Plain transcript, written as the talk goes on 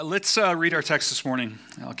Let's read our text this morning.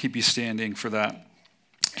 I'll keep you standing for that.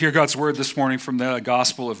 Hear God's word this morning from the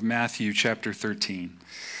Gospel of Matthew, chapter 13.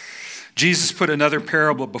 Jesus put another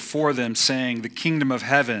parable before them, saying, "The kingdom of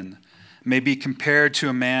heaven may be compared to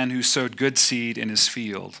a man who sowed good seed in his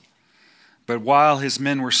field. But while his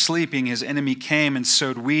men were sleeping, his enemy came and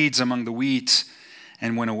sowed weeds among the wheat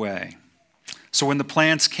and went away. So when the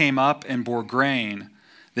plants came up and bore grain,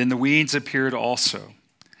 then the weeds appeared also.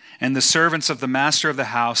 And the servants of the master of the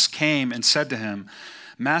house came and said to him,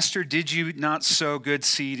 'Master, did you not sow good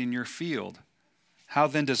seed in your field? How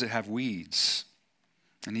then does it have weeds?'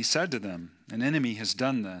 And he said to them, 'An enemy has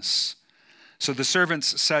done this.' So the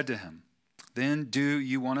servants said to him, 'Then do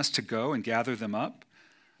you want us to go and gather them up?'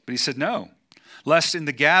 But he said, 'No, lest in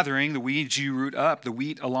the gathering the weeds you root up, the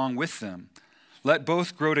wheat along with them. Let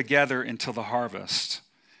both grow together until the harvest.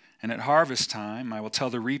 And at harvest time I will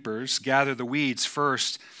tell the reapers, gather the weeds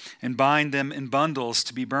first and bind them in bundles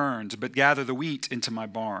to be burned, but gather the wheat into my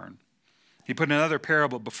barn.' He put another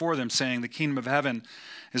parable before them, saying, 'The kingdom of heaven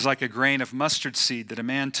is like a grain of mustard seed that a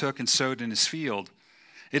man took and sowed in his field.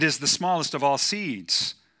 It is the smallest of all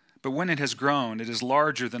seeds, but when it has grown, it is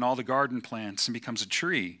larger than all the garden plants and becomes a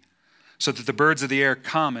tree, so that the birds of the air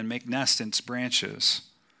come and make nest in its branches.'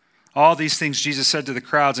 All these things Jesus said to the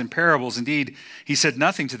crowds in parables. Indeed, he said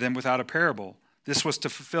nothing to them without a parable. This was to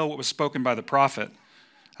fulfill what was spoken by the prophet.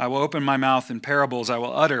 'I will open my mouth in parables. I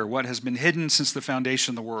will utter what has been hidden since the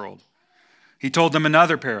foundation of the world.' He told them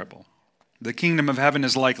another parable. 'The kingdom of heaven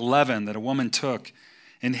is like leaven that a woman took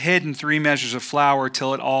and hid in 3 measures of flour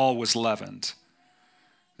till it all was leavened.'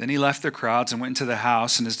 Then he left the crowds and went into the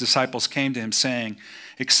house, and his disciples came to him, saying,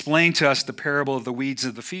 'Explain to us the parable of the weeds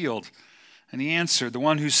of the field.' And he answered, 'The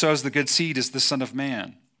one who sows the good seed is the Son of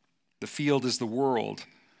Man. The field is the world,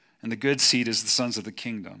 and the good seed is the sons of the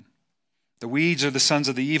kingdom. The weeds are the sons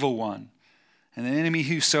of the evil one, and the enemy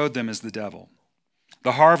who sowed them is the devil.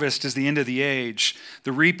 The harvest is the end of the age.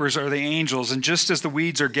 The reapers are the angels, and just as the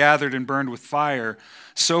weeds are gathered and burned with fire,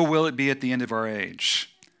 so will it be at the end of our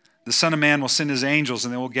age. The Son of Man will send his angels,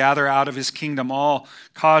 and they will gather out of his kingdom all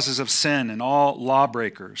causes of sin and all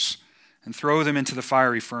lawbreakers, and throw them into the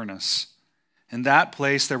fiery furnace. In that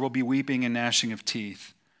place there will be weeping and gnashing of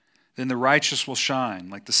teeth. Then the righteous will shine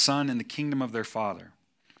like the sun in the kingdom of their Father.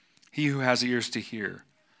 He who has ears to hear,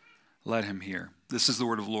 let him hear.'" This is the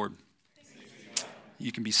word of the Lord.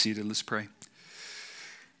 You can be seated. Let's pray.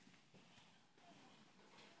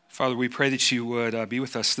 Father, we pray that you would be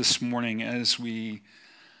with us this morning as we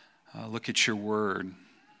look at your word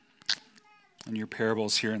and your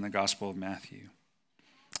parables here in the Gospel of Matthew.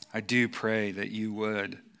 I do pray that you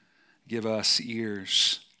would give us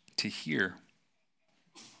ears to hear.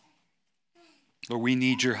 Lord, we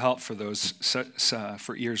need your help for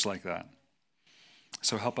for ears like that.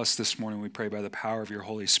 So help us this morning, we pray, by the power of your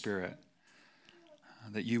Holy Spirit,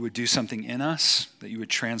 that you would do something in us, that you would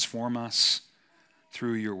transform us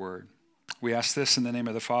through your word. We ask this in the name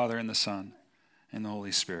of the Father and the Son and the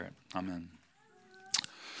Holy Spirit. Amen.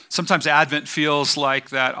 Sometimes Advent feels like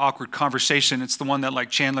that awkward conversation. It's the one that like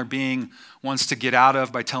Chandler Bing wants to get out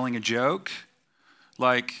of by telling a joke.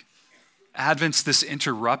 Like Advent's this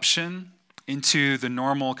interruption into the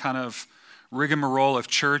normal kind of rigmarole of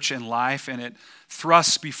church and life, and it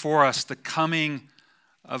thrusts before us the coming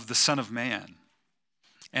of the Son of Man.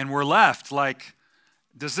 And we're left like,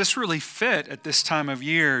 does this really fit at this time of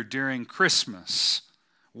year during Christmas?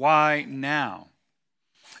 Why now?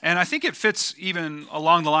 And I think it fits even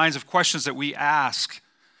along the lines of questions that we ask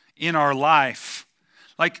in our life.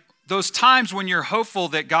 Like those times when you're hopeful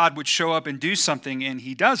that God would show up and do something and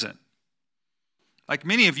he doesn't. Like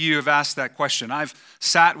many of you have asked that question. I've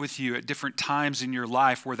sat with you at different times in your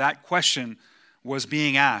life where that question was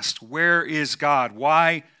being asked. Where is God?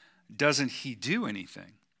 Why doesn't he do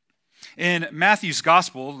anything? In Matthew's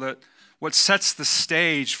gospel, what sets the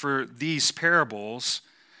stage for these parables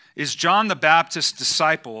is John the Baptist's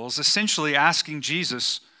disciples essentially asking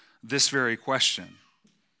Jesus this very question.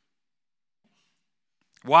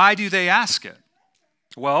 Why do they ask it?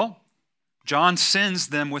 Well, John sends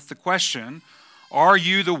them with the question, "Are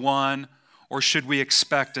you the one, or should we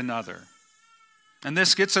expect another?" And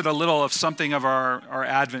this gets at a little of something of our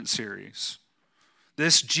Advent series.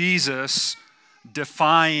 This Jesus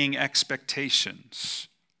defying expectations.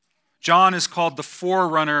 John is called the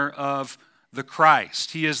forerunner of the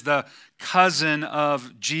Christ. He is the cousin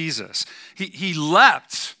of Jesus. He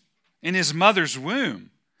leapt in his mother's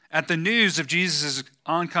womb at the news of Jesus'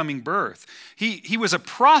 oncoming birth. He was a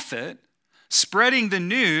prophet spreading the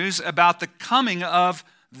news about the coming of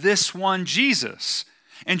this one Jesus.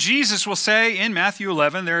 And Jesus will say in Matthew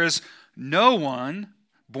 11, there is no one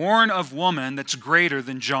born of woman that's greater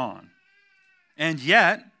than John. And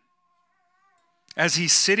yet, as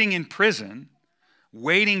he's sitting in prison,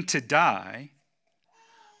 waiting to die,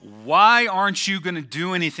 why aren't you going to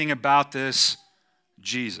do anything about this,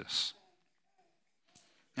 Jesus?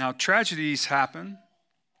 Now, tragedies happen.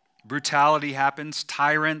 Brutality happens.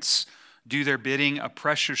 Tyrants do their bidding.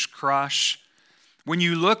 Oppressors crush. When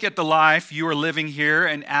you look at the life you are living here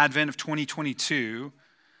in Advent of 2022,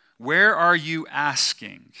 where are you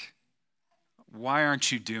asking, why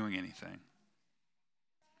aren't you doing anything?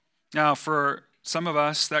 Now, for some of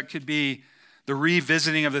us, that could be the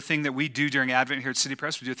revisiting of the thing that we do during Advent here at City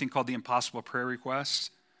Press. We do a thing called the Impossible Prayer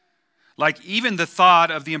Request. Like even the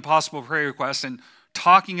thought of the Impossible Prayer Request and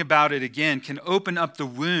talking about it again can open up the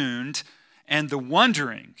wound and the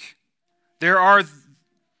wondering. There are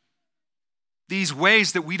these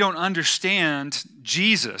ways that we don't understand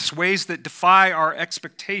Jesus, ways that defy our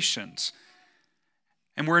expectations.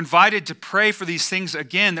 And we're invited to pray for these things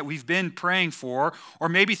again that we've been praying for, or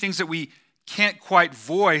maybe things that we can't quite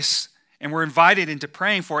voice and we're invited into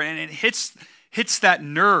praying for, and it hits that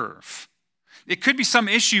nerve. It could be some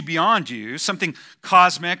issue beyond you, something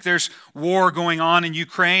cosmic. There's war going on in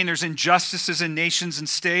Ukraine. There's injustices in nations and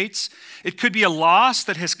states. It could be a loss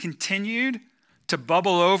that has continued to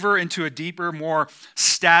bubble over into a deeper, more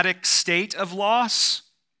static state of loss.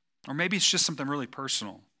 Or maybe it's just something really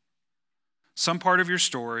personal. Some part of your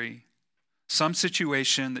story, some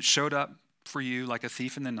situation that showed up for you like a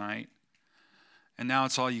thief in the night, and now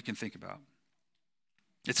it's all you can think about.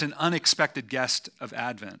 It's an unexpected guest of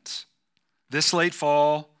Advent. This late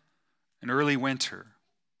fall and early winter.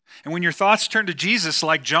 And when your thoughts turn to Jesus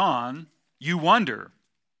like John, you wonder,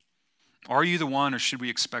 are you the one or should we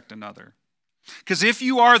expect another? Because if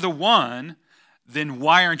you are the one, then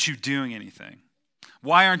why aren't you doing anything?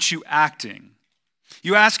 Why aren't you acting?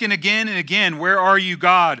 You asking again and again, where are you,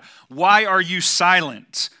 God? Why are you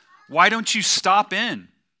silent? Why don't you stop in?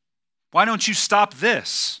 Why don't you stop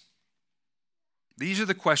this? These are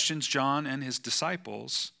the questions John and his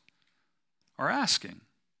disciples are asking.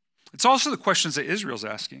 It's also the questions that Israel's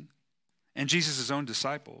asking and Jesus' own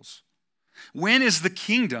disciples. When is the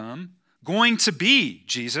kingdom going to be,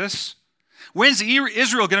 Jesus? When's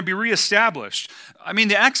Israel going to be reestablished? I mean,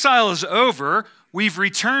 the exile is over. We've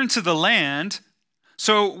returned to the land.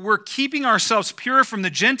 So we're keeping ourselves pure from the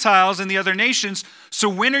Gentiles and the other nations. So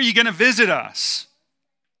when are you going to visit us?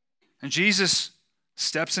 And Jesus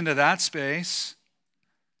steps into that space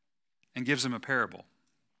and gives them a parable.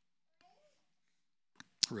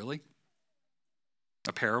 Really?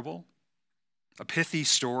 A parable? A pithy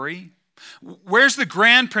story? Where's the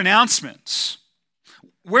grand pronouncements?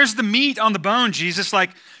 Where's the meat on the bone, Jesus?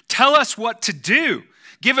 Like, tell us what to do.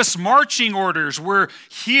 Give us marching orders. We're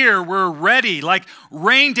here. We're ready. Like,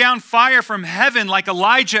 rain down fire from heaven like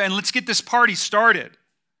Elijah and let's get this party started.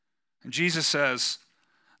 And Jesus says,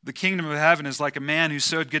 the kingdom of heaven is like a man who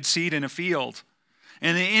sowed good seed in a field.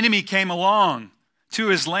 And the enemy came along to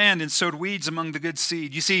his land and sowed weeds among the good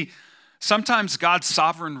seed. You see, sometimes God's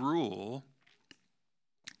sovereign rule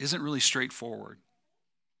isn't really straightforward.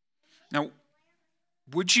 Now,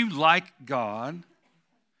 would you like God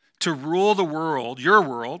to rule the world, your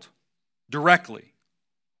world, directly,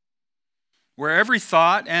 where every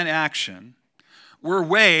thought and action were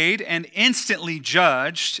weighed and instantly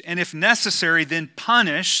judged, and if necessary, then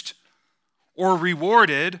punished or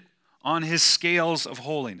rewarded on his scales of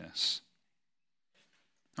holiness?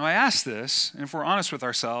 Now, I ask this, and if we're honest with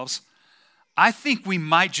ourselves, I think we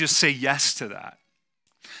might just say yes to that.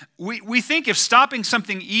 We think if stopping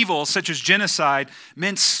something evil, such as genocide,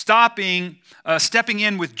 meant stepping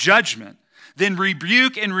in with judgment, then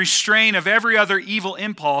rebuke and restrain of every other evil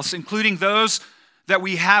impulse, including those that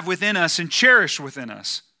we have within us and cherish within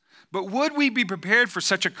us. But would we be prepared for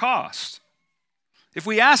such a cost? If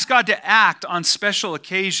we ask God to act on special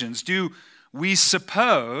occasions, do we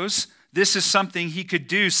suppose this is something he could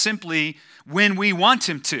do simply when we want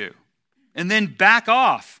him to, and then back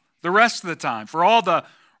off the rest of the time for all the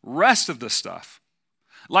rest of the stuff?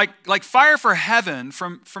 Like fire for heaven,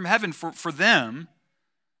 from heaven for them,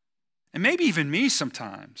 and maybe even me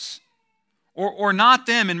sometimes, or not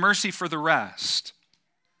them in mercy for the rest.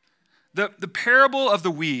 The parable of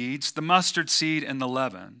the weeds, the mustard seed, and the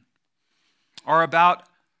leaven are about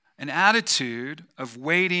an attitude of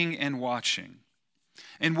waiting and watching.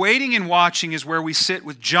 And waiting and watching is where we sit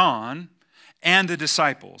with John and the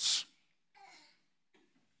disciples.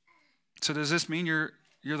 So does this mean you're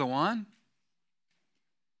the one?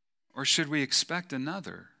 Or should we expect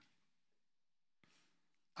another?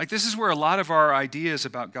 Like, this is where a lot of our ideas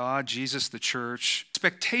about God, Jesus, the church,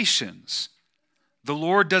 expectations, the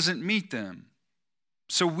Lord doesn't meet them.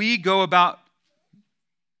 So we go about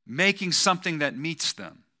making something that meets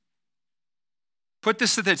them. Put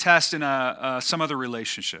this to the test in some other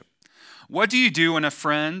relationship. What do you do when a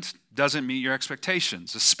friend doesn't meet your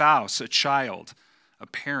expectations? A spouse, a child, a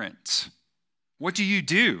parent. What do you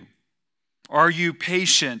do? Are you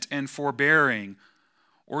patient and forbearing?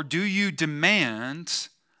 Or do you demand,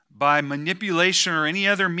 by manipulation or any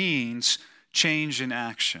other means, change in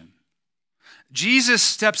action? Jesus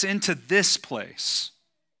steps into this place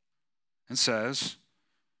and says,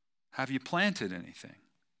 have you planted anything?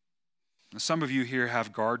 Now, some of you here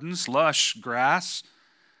have gardens, lush grass.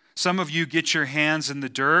 Some of you get your hands in the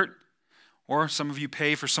dirt, or some of you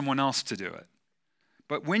pay for someone else to do it.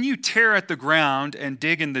 But when you tear at the ground and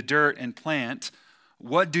dig in the dirt and plant,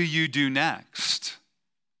 what do you do next?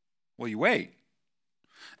 Well, you wait.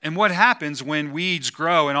 And what happens when weeds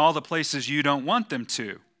grow in all the places you don't want them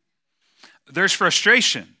to? There's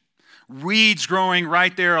frustration. Weeds growing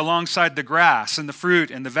right there alongside the grass and the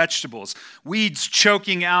fruit and the vegetables. Weeds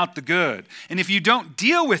choking out the good. And if you don't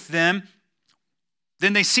deal with them,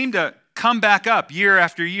 then they seem to come back up year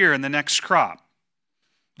after year in the next crop.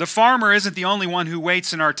 The farmer isn't the only one who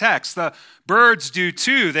waits in our text. The birds do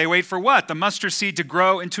too. They wait for what? The mustard seed to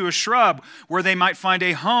grow into a shrub where they might find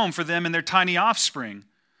a home for them and their tiny offspring.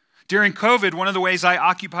 During COVID, one of the ways I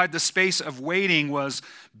occupied the space of waiting was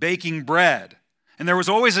baking bread. And there was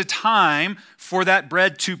always a time for that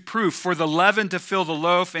bread to proof, for the leaven to fill the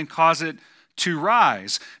loaf and cause it to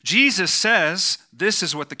rise. Jesus says this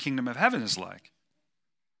is what the kingdom of heaven is like.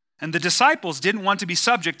 And the disciples didn't want to be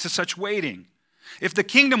subject to such waiting. If the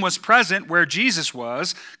kingdom was present where Jesus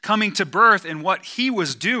was, coming to birth in what he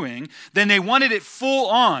was doing, then they wanted it full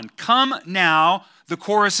on. Come now, the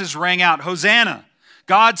choruses rang out, Hosanna,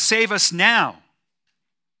 God save us now.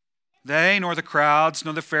 They, nor the crowds,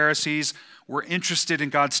 nor the Pharisees, were interested in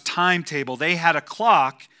God's timetable. They had a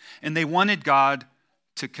clock, and they wanted God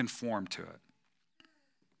to conform to it.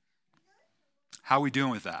 How are we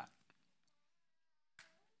doing with that?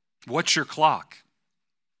 What's your clock?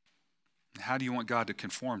 How do you want God to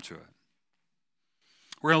conform to it?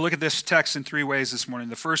 We're going to look at this text in three ways this morning.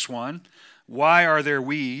 The first one, why are there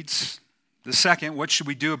weeds? The second, what should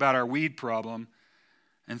we do about our weed problem?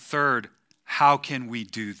 And third, how can we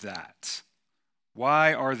do that?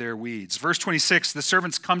 Why are there weeds? Verse 26, the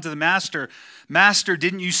servants come to the master. Master,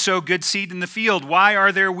 didn't you sow good seed in the field? Why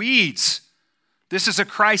are there weeds? This is a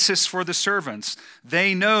crisis for the servants.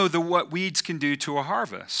 They know what weeds can do to a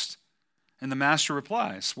harvest. And the master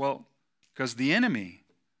replies, well, because the enemy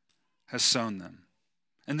has sown them.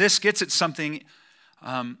 And this gets at something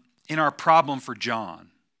in our problem for John,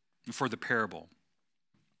 for the parable.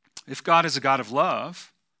 If God is a God of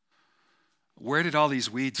love, where did all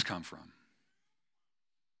these weeds come from?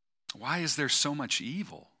 Why is there so much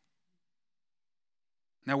evil?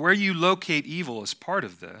 Now, where you locate evil is part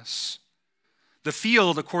of this. The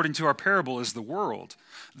field, according to our parable, is the world,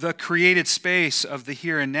 the created space of the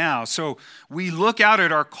here and now. So we look out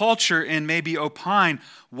at our culture and maybe opine,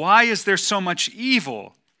 why is there so much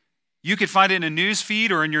evil? You could find it in a news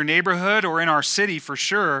feed or in your neighborhood or in our city for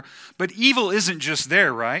sure, but evil isn't just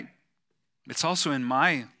there, right? It's also in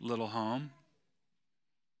my little home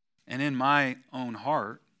and in my own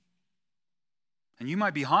heart. And you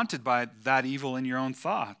might be haunted by that evil in your own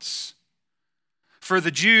thoughts. For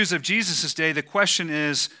the Jews of Jesus' day, the question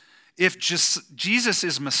is, if Jesus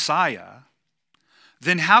is Messiah,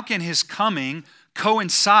 then how can his coming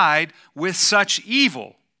coincide with such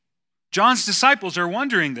evil? John's disciples are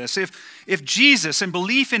wondering this. If Jesus and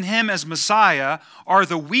belief in him as Messiah are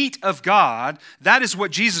the wheat of God, that is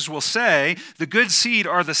what Jesus will say. The good seed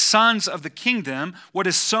are the sons of the kingdom. What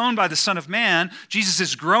is sown by the Son of Man, Jesus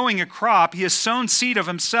is growing a crop. He has sown seed of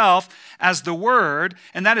himself as the word,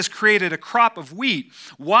 and that has created a crop of wheat.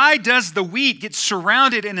 Why does the wheat get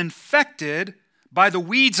surrounded and infected by the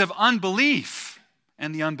weeds of unbelief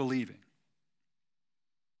and the unbelieving?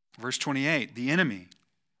 Verse 28, the enemy.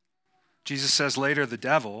 Jesus says later, the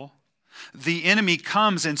devil, the enemy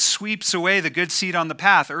comes and sweeps away the good seed on the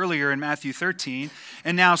path earlier in Matthew 13,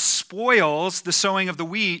 and now spoils the sowing of the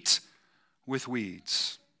wheat with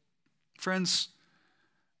weeds. Friends,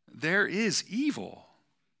 there is evil.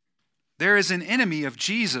 There is an enemy of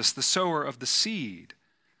Jesus, the sower of the seed.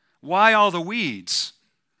 Why all the weeds?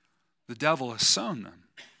 The devil has sown them.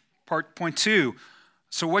 Point 2,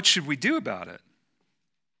 so what should we do about it?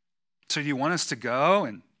 So do you want us to go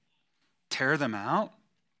and tear them out?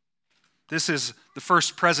 This is the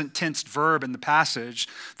first present tense verb in the passage.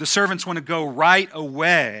 The servants want to go right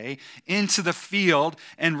away into the field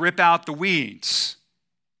and rip out the weeds.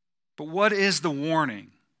 But what is the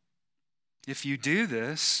warning? If you do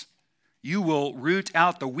this, you will root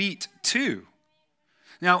out the wheat too.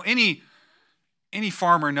 Now, any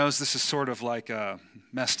farmer knows this is sort of like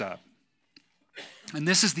messed up. And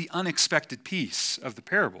this is the unexpected piece of the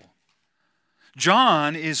parable.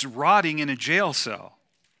 John is rotting in a jail cell.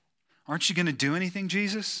 Aren't you going to do anything,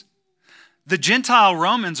 Jesus? The Gentile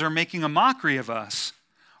Romans are making a mockery of us.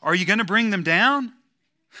 Are you going to bring them down?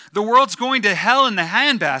 The world's going to hell in the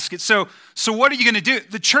handbasket. So what are you going to do?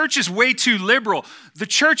 The church is way too liberal. The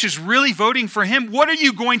church is really voting for him. What are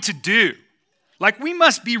you going to do? Like, we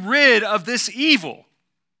must be rid of this evil.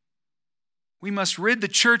 We must rid the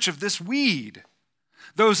church of this weed.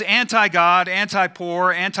 Those anti-God,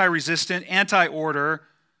 anti-poor, anti-resistant, anti-order,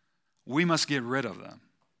 we must get rid of them.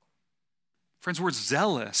 Friends, we're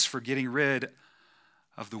zealous for getting rid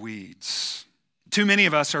of the weeds. Too many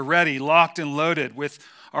of us are ready, locked and loaded with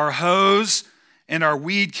our hose and our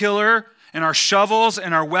weed killer and our shovels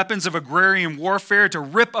and our weapons of agrarian warfare to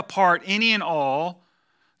rip apart any and all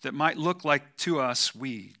that might look like to us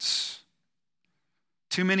weeds.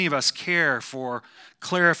 Too many of us care for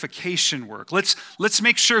clarification work. Let's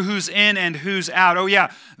make sure who's in and who's out. Oh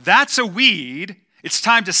yeah, that's a weed. It's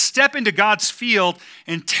time to step into God's field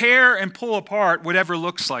and tear and pull apart whatever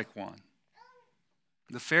looks like one.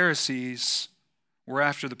 The Pharisees were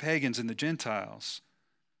after the pagans and the Gentiles,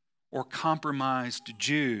 or compromised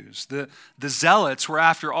Jews. The Zealots were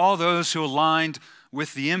after all those who aligned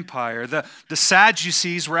with the empire. The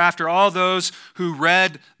Sadducees were after all those who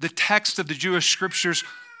read the text of the Jewish scriptures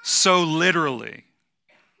so literally.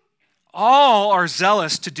 All are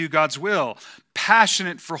zealous to do God's will,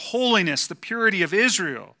 passionate for holiness, the purity of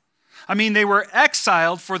Israel. I mean, they were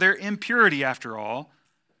exiled for their impurity, after all.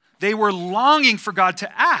 They were longing for God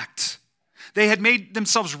to act. They had made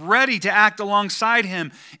themselves ready to act alongside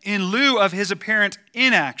him in lieu of his apparent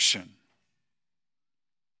inaction.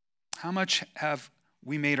 How much have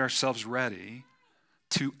we made ourselves ready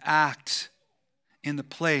to act in the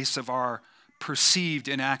place of our perceived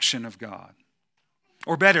inaction of God?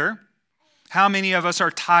 Or better, how many of us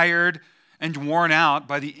are tired and worn out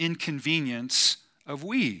by the inconvenience of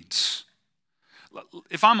weeds?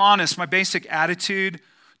 If I'm honest, my basic attitude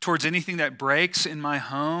towards anything that breaks in my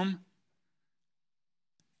home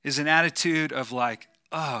is an attitude of like,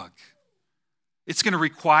 ugh. It's going to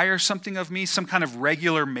require something of me, some kind of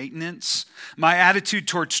regular maintenance. My attitude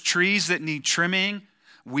towards trees that need trimming,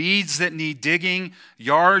 weeds that need digging,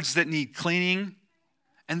 yards that need cleaning.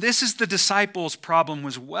 And this is the disciples' problem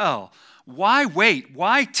as well. Why wait?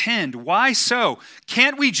 Why tend? Why sow?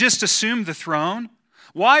 Can't we just assume the throne?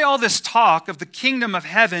 Why all this talk of the kingdom of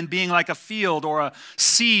heaven being like a field or a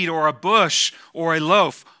seed or a bush or a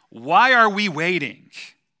loaf? Why are we waiting?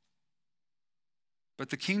 But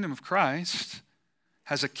the kingdom of Christ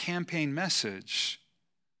has a campaign message.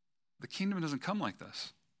 The kingdom doesn't come like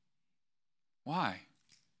this. Why?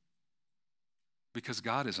 Because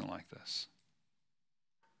God isn't like this.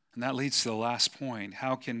 And that leads to the last point.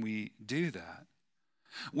 How can we do that?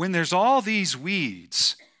 When there's all these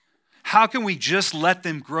weeds, how can we just let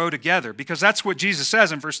them grow together? Because that's what Jesus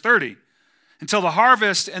says in verse 30. Until the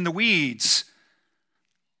harvest and the weeds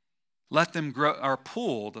let them grow, are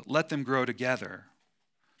pulled, let them grow together.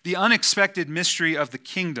 The unexpected mystery of the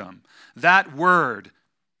kingdom, that word,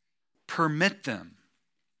 permit them,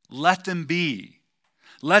 let them be,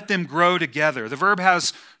 let them grow together. The verb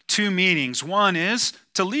has two meanings. One is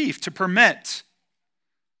to leave, to permit.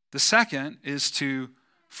 The second is to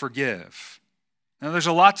forgive. Now, there's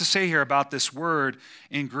a lot to say here about this word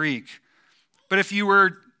in Greek, but if you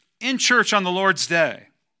were in church on the Lord's Day,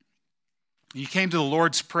 you came to the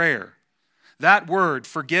Lord's Prayer, that word,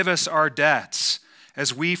 forgive us our debts,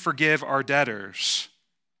 as we forgive our debtors.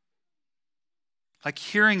 Like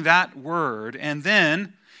hearing that word and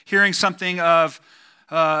then hearing something of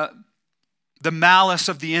the malice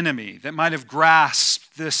of the enemy that might have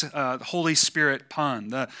grasped this Holy Spirit pun,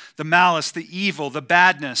 the malice, the evil, the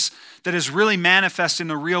badness that is really manifest in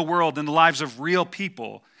the real world in the lives of real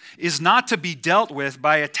people is not to be dealt with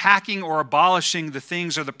by attacking or abolishing the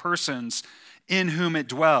things or the persons in whom it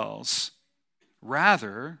dwells.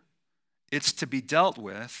 Rather, it's to be dealt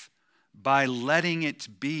with by letting it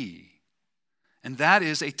be. And that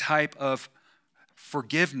is a type of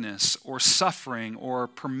forgiveness or suffering or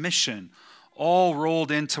permission, all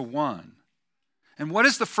rolled into one. And what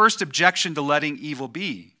is the first objection to letting evil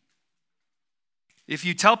be? If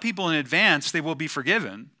you tell people in advance they will be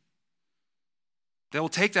forgiven, they will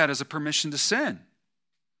take that as a permission to sin.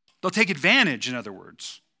 They'll take advantage, in other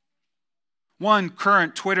words. One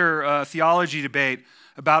current Twitter theology debate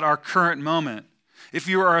about our current moment. If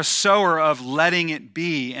you are a sower of letting it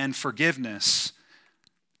be and forgiveness,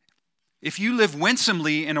 If you live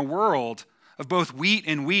winsomely in a world of both wheat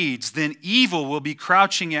and weeds, then evil will be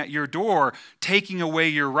crouching at your door, taking away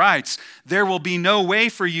your rights. There will be no way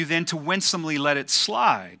for you then to winsomely let it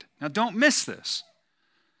slide. Now don't miss this.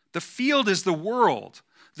 The field is the world.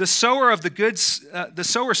 The sower sows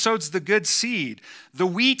the good seed. The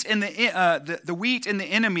wheat and the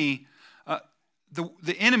enemy,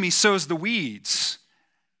 the enemy sows the weeds.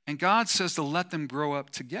 And God says to let them grow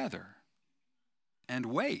up together and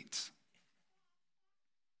wait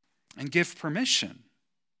and give permission.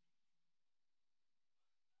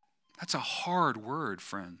 That's a hard word,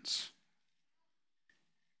 friends.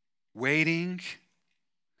 Waiting,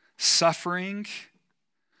 suffering,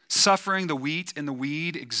 the wheat and the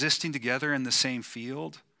weed existing together in the same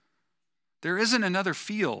field. There isn't another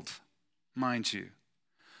field, mind you.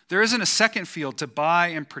 There isn't a second field to buy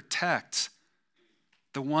and protect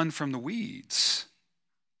the one from the weeds.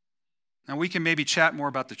 Now we can maybe chat more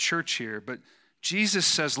about the church here, but Jesus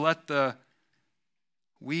says, let the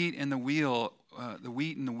wheat and the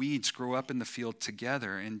weeds grow up in the field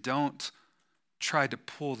together, and don't try to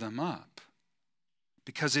pull them up.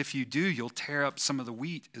 Because if you do, you'll tear up some of the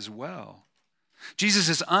wheat as well. Jesus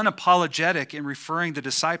is unapologetic in referring the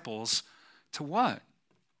disciples to what?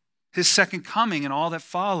 His second coming and all that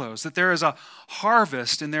follows. That there is a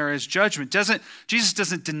harvest and there is judgment. Jesus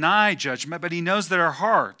doesn't deny judgment, but he knows that our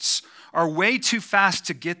hearts are way too fast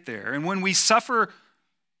to get there. And when we suffer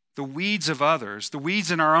the weeds of others, the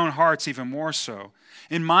weeds in our own hearts even more so.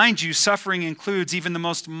 And mind you, suffering includes even the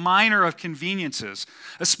most minor of conveniences,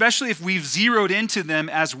 especially if we've zeroed into them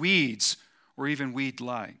as weeds or even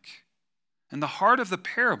weed-like. And the heart of the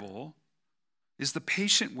parable is the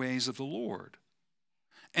patient ways of the Lord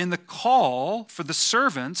and the call for the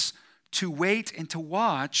servants to wait and to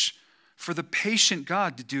watch for the patient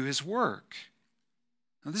God to do his work.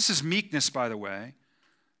 Now, this is meekness, by the way.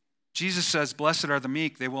 Jesus says, blessed are the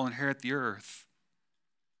meek, they will inherit the earth.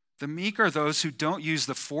 The meek are those who don't use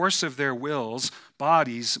the force of their wills,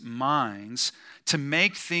 bodies, minds, to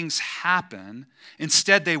make things happen.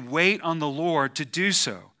 Instead, they wait on the Lord to do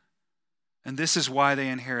so. And this is why they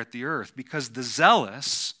inherit the earth, because the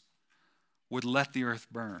zealous would let the earth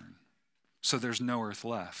burn, so there's no earth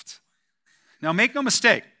left. Now, make no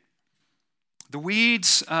mistake, the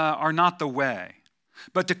weeds are not the way.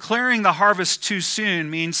 But declaring the harvest too soon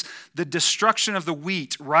means the destruction of the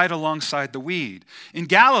wheat right alongside the weed. In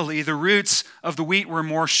Galilee, the roots of the wheat were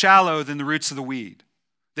more shallow than the roots of the weed.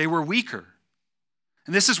 They were weaker.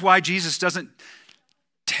 And this is why Jesus doesn't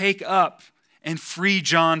take up and free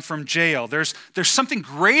John from jail. There's something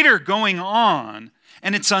greater going on,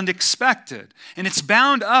 and it's unexpected. And it's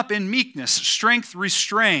bound up in meekness, strength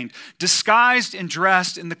restrained, disguised and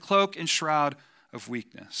dressed in the cloak and shroud of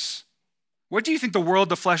weakness. What do you think the world,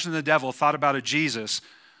 the flesh, and the devil thought about a Jesus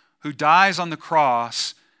who dies on the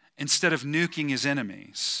cross instead of nuking his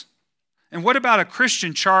enemies? And what about a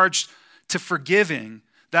Christian charged to forgiving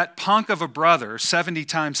that punk of a brother 70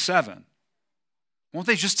 times 7? Won't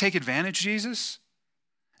they just take advantage, Jesus?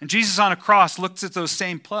 And Jesus on a cross looks at those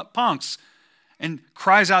same punks and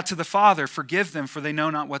cries out to the Father, forgive them, for they know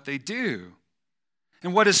not what they do.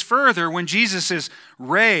 And what is further, when Jesus is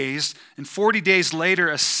raised and 40 days later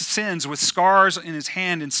ascends with scars in his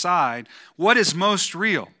hand and side, what is most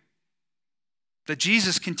real? That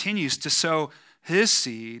Jesus continues to sow his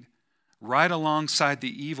seed right alongside the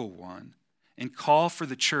evil one and call for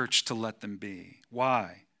the church to let them be.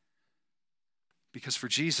 Why? Because for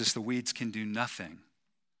Jesus, the weeds can do nothing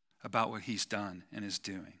about what he's done and is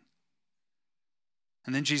doing.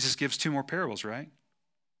 And then Jesus gives 2 more parables, right?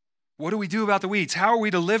 What do we do about the weeds? How are we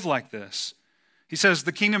to live like this? He says,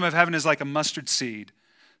 the kingdom of heaven is like a mustard seed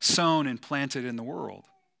sown and planted in the world.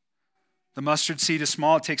 The mustard seed is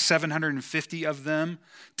small. It takes 750 of them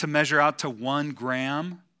to measure out to 1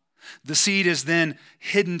 gram. The seed is then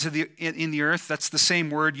hidden in the earth. That's the same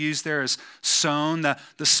word used there as sown. The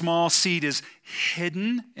small seed is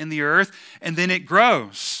hidden in the earth, and then it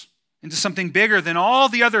grows into something bigger than all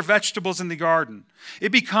the other vegetables in the garden.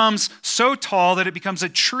 It becomes so tall that it becomes a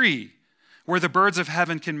tree where the birds of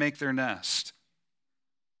heaven can make their nest.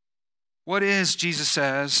 What is, Jesus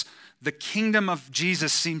says, the kingdom of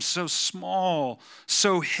Jesus seems so small,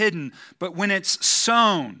 so hidden, but when it's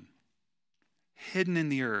sown, hidden in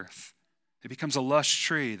the earth, it becomes a lush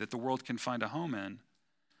tree that the world can find a home in.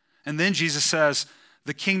 And then Jesus says,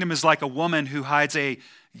 the kingdom is like a woman who hides a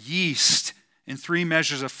yeast in 3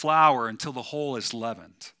 measures of flour until the whole is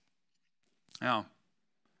leavened. Now,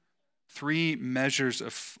 3 measures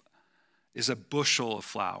is a bushel of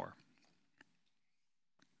flour.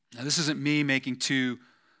 Now, this isn't me making 2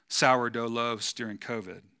 sourdough loaves during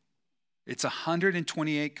COVID. It's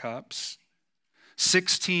 128 cups,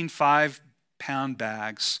 16 5-pound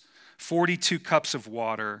bags, 42 cups of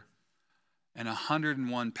water, and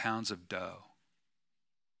 101 pounds of dough.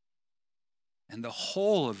 And the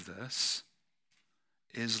whole of this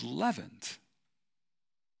is leavened.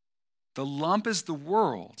 The lump is the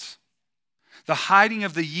world, the hiding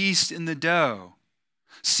of the yeast in the dough.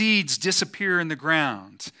 Seeds disappear in the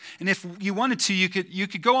ground. And if you wanted to, you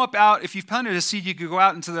could go up out, if you've planted a seed, you could go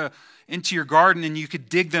out into your garden and you could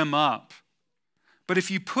dig them up. But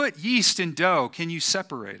if you put yeast in dough, can you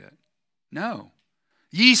separate it? No.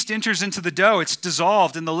 Yeast enters into the dough. It's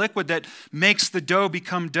dissolved in the liquid that makes the dough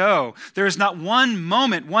become dough. There is not one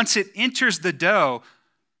moment once it enters the dough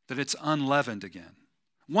that it's unleavened again.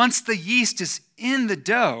 Once the yeast is in the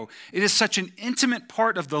dough, it is such an intimate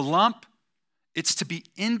part of the lump, it's to be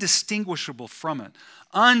indistinguishable from it,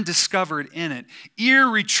 undiscovered in it,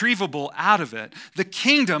 irretrievable out of it. The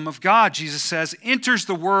kingdom of God, Jesus says, enters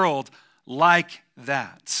the world like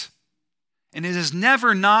that. And it has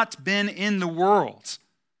never not been in the world.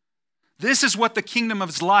 This is what the kingdom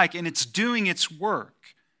is like, and it's doing its work.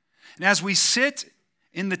 And as we sit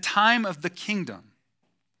in the time of the kingdom,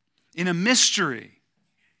 in a mystery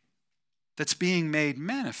that's being made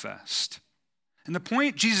manifest, and the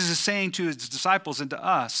point Jesus is saying to his disciples and to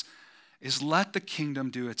us is let the kingdom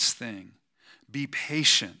do its thing. Be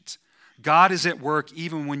patient. God is at work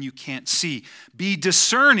even when you can't see. Be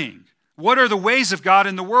discerning. What are the ways of God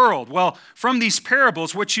in the world? Well, from these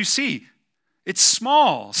parables, what you see, it's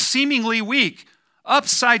small, seemingly weak,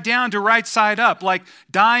 upside down to right side up, like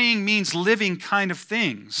dying means living kind of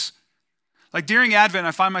things. Like during Advent,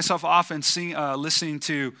 I find myself often listening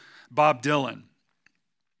to Bob Dylan.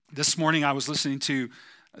 This morning I was listening to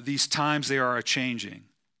These Times They Are A-Changing.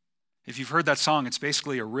 If you've heard that song, it's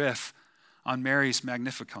basically a riff on Mary's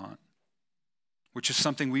Magnificat, which is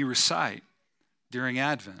something we recite during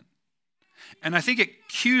Advent. And I think it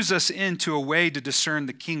cues us into a way to discern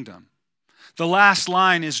the kingdom. The last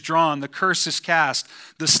line is drawn, the curse is cast.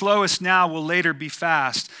 The slowest now will later be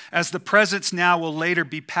fast. As the presence now will later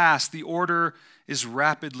be past, the order is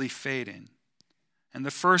rapidly fading. And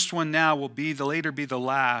the first one now will later be the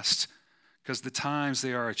last, because the times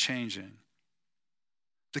they are a-changing.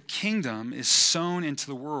 The kingdom is sown into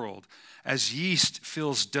the world. As yeast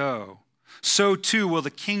fills dough, so too will the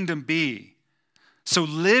kingdom be. So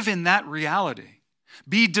live in that reality.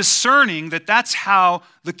 Be discerning that that's how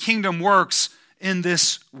the kingdom works in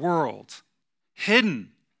this world.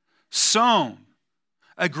 Hidden, sown,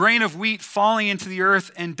 a grain of wheat falling into the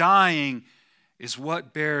earth and dying is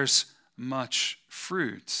what bears much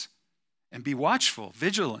fruit. And be watchful,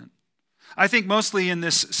 vigilant. I think mostly in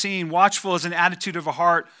this scene, watchful is an attitude of a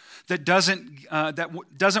heart that doesn't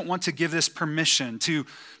want to give this permission,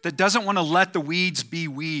 that doesn't want to let the weeds be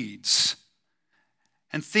weeds,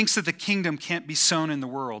 and thinks that the kingdom can't be sown in the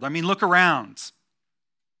world. I mean, look around.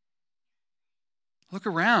 Look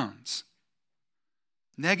around.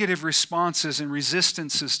 Negative responses and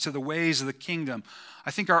resistances to the ways of the kingdom.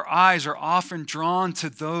 I think our eyes are often drawn to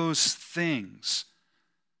those things.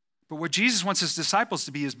 But what Jesus wants his disciples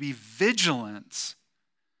to be is be vigilant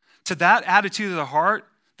to that attitude of the heart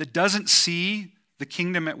that doesn't see the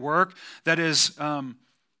kingdom at work, that is a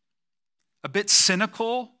bit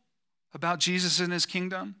cynical about Jesus and his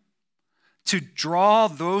kingdom, to draw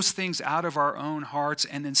those things out of our own hearts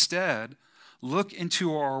and instead look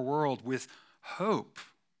into our world with hope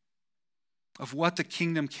of what the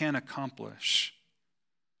kingdom can accomplish.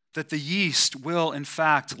 That the yeast will, in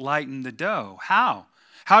fact, lighten the dough. How?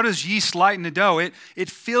 How does yeast lighten the dough? It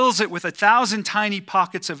fills it with 1,000 tiny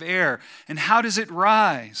pockets of air. And how does it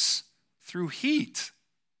rise? Through heat.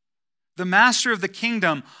 The master of the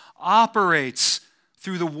kingdom operates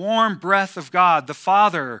through the warm breath of God. The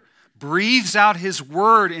Father breathes out his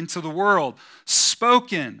word into the world,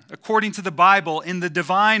 spoken according to the Bible in the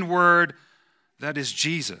divine word that is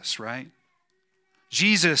Jesus, right?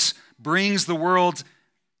 Jesus brings the world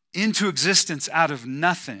into existence out of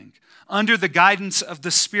nothing. Under the guidance of the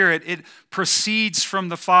Spirit, it proceeds from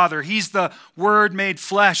the Father. He's the Word made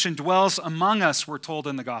flesh and dwells among us, we're told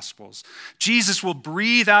in the Gospels. Jesus will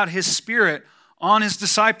breathe out his Spirit on his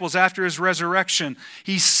disciples after his resurrection.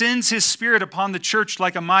 He sends his Spirit upon the church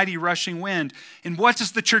like a mighty rushing wind. And what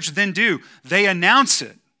does the church then do? They announce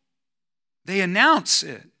it. They announce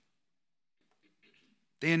it.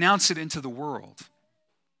 They announce it into the world.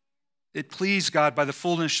 It pleased God by the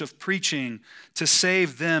fullness of preaching to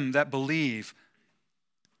save them that believe.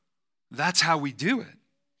 That's how we do it.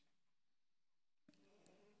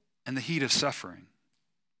 In the heat of suffering.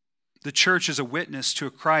 The church is a witness to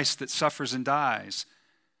a Christ that suffers and dies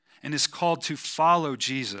and is called to follow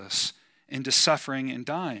Jesus into suffering and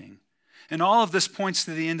dying. And all of this points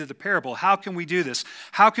to the end of the parable. How can we do this?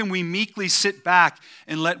 How can we meekly sit back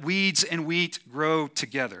and let weeds and wheat grow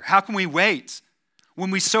together? How can we wait when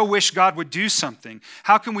we so wish God would do something?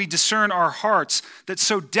 How can we discern our hearts that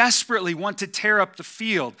so desperately want to tear up the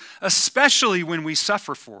field, especially when we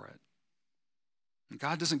suffer for it? And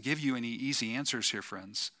God doesn't give you any easy answers here,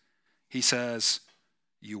 friends. He says,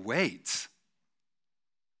 you wait.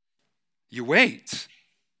 You wait.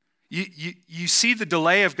 You see, the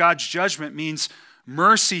delay of God's judgment means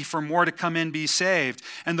mercy for more to come in, be saved.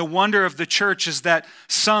 And the wonder of the church is that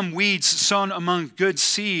some weeds sown among good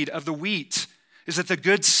seed of the wheat is that the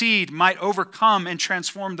good seed might overcome and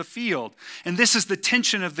transform the field. And this is the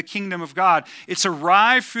tension of the kingdom of God. It's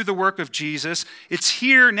arrived through the work of Jesus. It's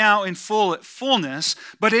here now in fullness,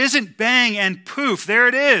 but it isn't bang and poof. There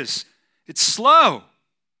it is. It's slow.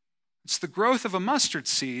 It's the growth of a mustard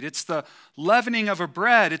seed. It's the leavening of a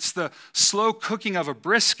bread. It's the slow cooking of a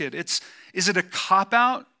brisket. Is it a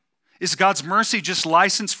cop-out? Is God's mercy just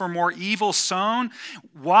license for more evil sown?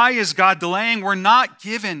 Why is God delaying? We're not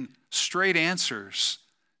given straight answers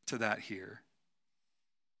to that here,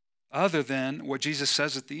 other than what Jesus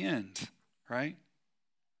says at the end, right?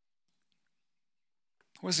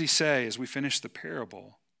 What does he say as we finish the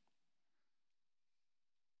parable?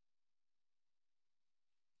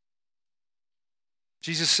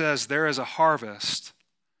 Jesus says, there is a harvest,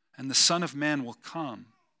 and the Son of Man will come.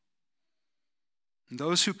 And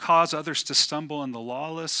those who cause others to stumble and the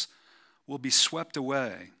lawless will be swept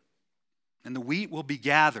away. And the wheat will be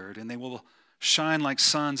gathered, and they will shine like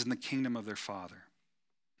suns in the kingdom of their Father.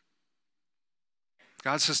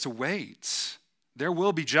 God says to wait. There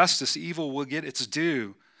will be justice. Evil will get its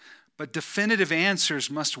due. But definitive answers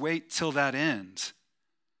must wait till that end.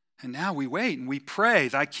 And now we wait and we pray,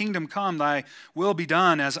 thy kingdom come, thy will be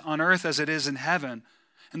done as on earth as it is in heaven.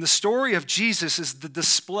 And the story of Jesus is the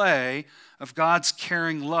display of God's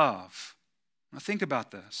caring love. Now think about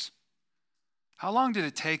this. How long did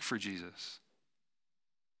it take for Jesus?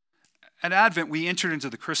 At Advent, we entered into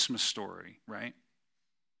the Christmas story, right?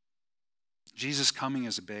 Jesus coming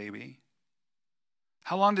as a baby.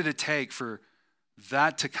 How long did it take for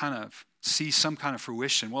that to kind of see some kind of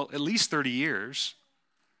fruition? Well, at least 30 years.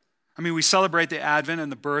 I mean, we celebrate the Advent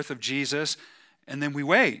and the birth of Jesus, and then we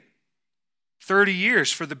wait 30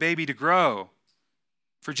 years for the baby to grow,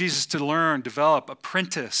 for Jesus to learn, develop,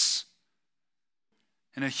 apprentice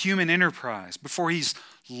in a human enterprise before he's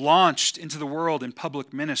launched into the world in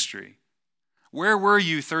public ministry. Where were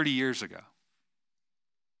you 30 years ago?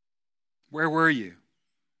 Where were you?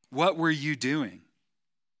 What were you doing?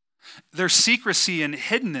 There's secrecy and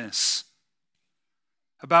hiddenness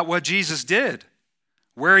about what Jesus did,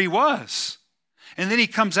 where he was. And then he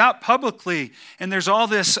comes out publicly, and there's all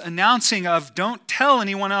this announcing of, don't tell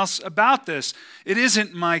anyone else about this. It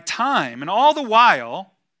isn't my time. And all the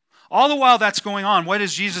while that's going on, what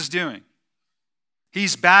is Jesus doing?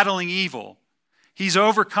 He's battling evil. He's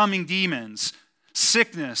overcoming demons,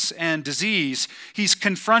 sickness, and disease. He's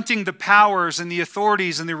confronting the powers and the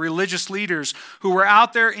authorities and the religious leaders who were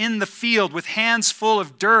out there in the field with hands full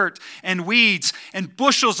of dirt and weeds and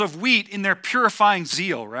bushels of wheat in their purifying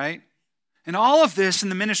zeal, right? And all of this in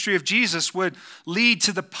the ministry of Jesus would lead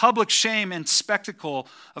to the public shame and spectacle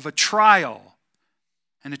of a trial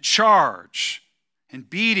and a charge and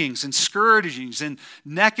beatings and scourgings and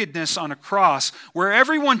nakedness on a cross where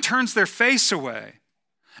everyone turns their face away.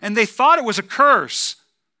 And they thought it was a curse,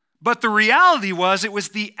 but the reality was it was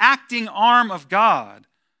the acting arm of God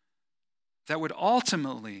that would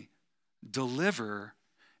ultimately deliver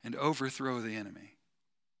and overthrow the enemy.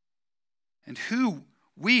 And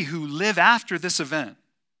we who live after this event,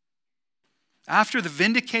 after the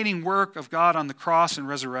vindicating work of God on the cross and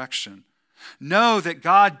resurrection, know that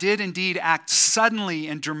God did indeed act suddenly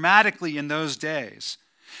and dramatically in those days.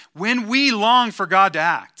 When we long for God to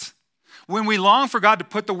act, when we long for God to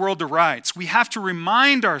put the world to rights, we have to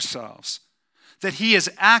remind ourselves that he has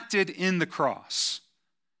acted in the cross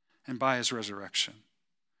and by his resurrection.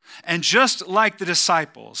 And just like the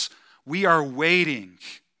disciples, we are waiting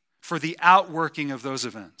for the outworking of those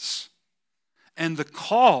events. And the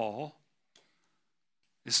call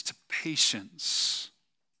is to patience,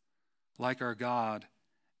 like our God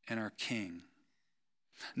and our King.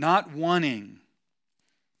 Not waiting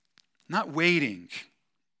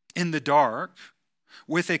in the dark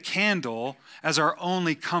with a candle as our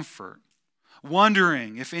only comfort,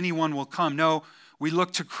 wondering if anyone will come. No, we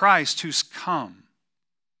look to Christ who's come,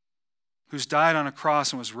 who's died on a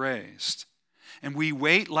cross and was raised. And we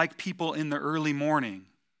wait like people in the early morning.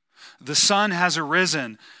 The sun has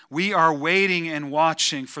arisen. We are waiting and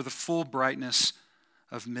watching for the full brightness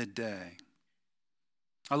of midday.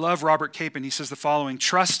 I love Robert Capon. He says the following: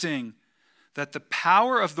 trusting that the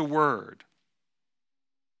power of the Word,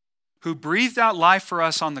 who breathed out life for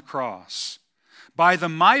us on the cross, by the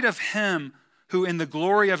might of him who in the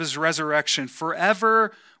glory of his resurrection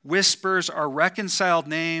forever whispers our reconciled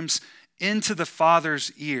names into the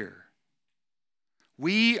Father's ear,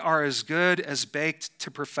 we are as good as baked to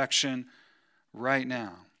perfection right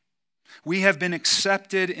now. We have been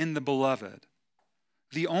accepted in the Beloved.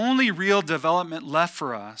 The only real development left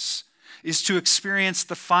for us is to experience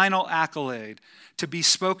the final accolade to be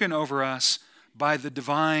spoken over us by the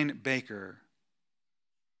divine baker.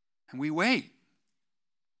 And we wait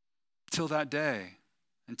till that day,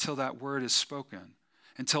 until that word is spoken,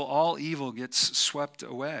 until all evil gets swept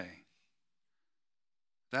away.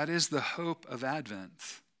 That is the hope of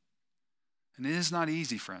Advent. And it is not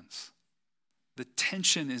easy, friends. The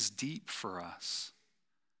tension is deep for us.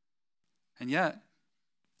 And yet,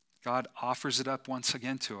 God offers it up once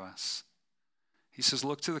again to us. He says,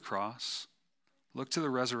 look to the cross, look to the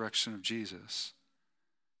resurrection of Jesus,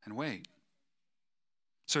 and wait.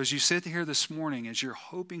 So as you sit here this morning, as you're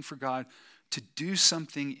hoping for God to do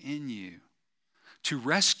something in you, to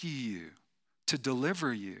rescue you, to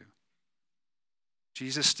deliver you,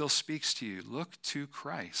 Jesus still speaks to you. Look to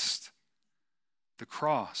Christ, the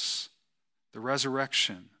cross, the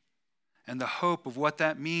resurrection, and the hope of what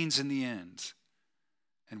that means in the end.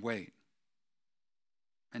 And wait.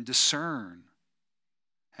 And discern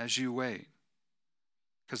as you wait.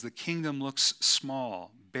 Because the kingdom looks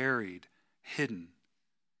small, buried, hidden.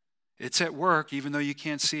 It's at work, even though you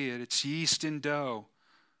can't see it. It's yeast in dough,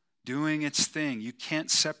 doing its thing. You can't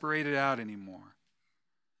separate it out anymore.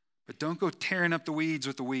 But don't go tearing up the weeds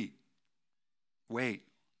with the wheat. Wait,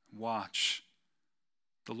 watch.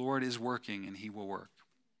 The Lord is working, and he will work.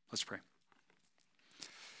 Let's pray.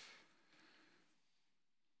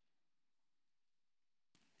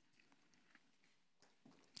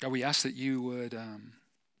 God, we ask that you would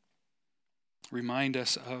remind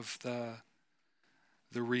us of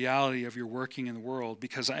the reality of your working in the world,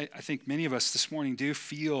 because I think many of us this morning do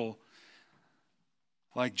feel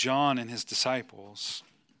like John and his disciples.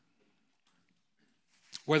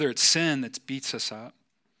 Whether it's sin that beats us up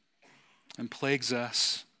and plagues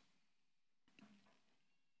us,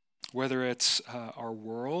 whether it's our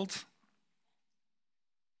world,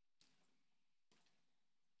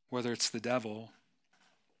 whether it's the devil,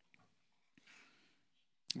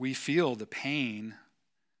 we feel the pain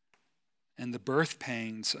and the birth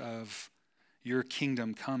pains of your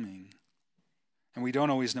kingdom coming. And we don't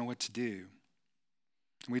always know what to do.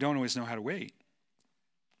 We don't always know how to wait.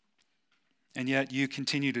 And yet you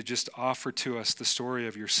continue to just offer to us the story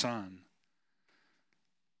of your Son,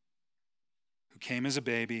 who came as a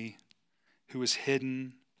baby, who was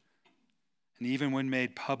hidden, and even when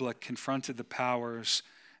made public, confronted the powers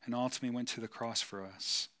and ultimately went to the cross for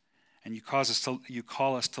us. And you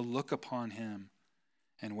call us to look upon him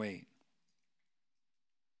and wait.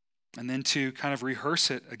 And then to kind of rehearse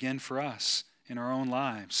it again for us in our own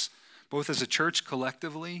lives, both as a church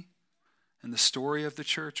collectively, and the story of the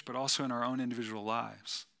church, but also in our own individual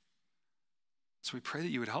lives. So we pray that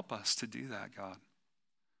you would help us to do that, God,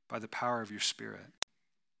 by the power of your Spirit.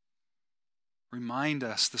 Remind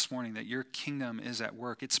us this morning that your kingdom is at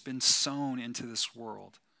work. It's been sown into this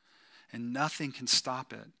world, and nothing can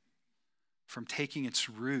stop it from taking its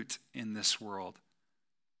root in this world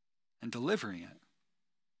and delivering it,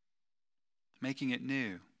 making it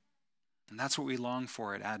new. And that's what we long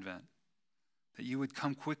for at Advent. That you would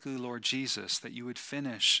come quickly, Lord Jesus, that you would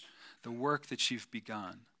finish the work that you've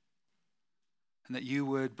begun, and that you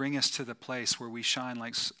would bring us to the place where we shine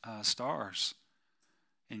like stars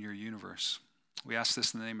in your universe. We ask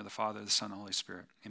this in the name of the Father, the Son, and the Holy Spirit. Amen.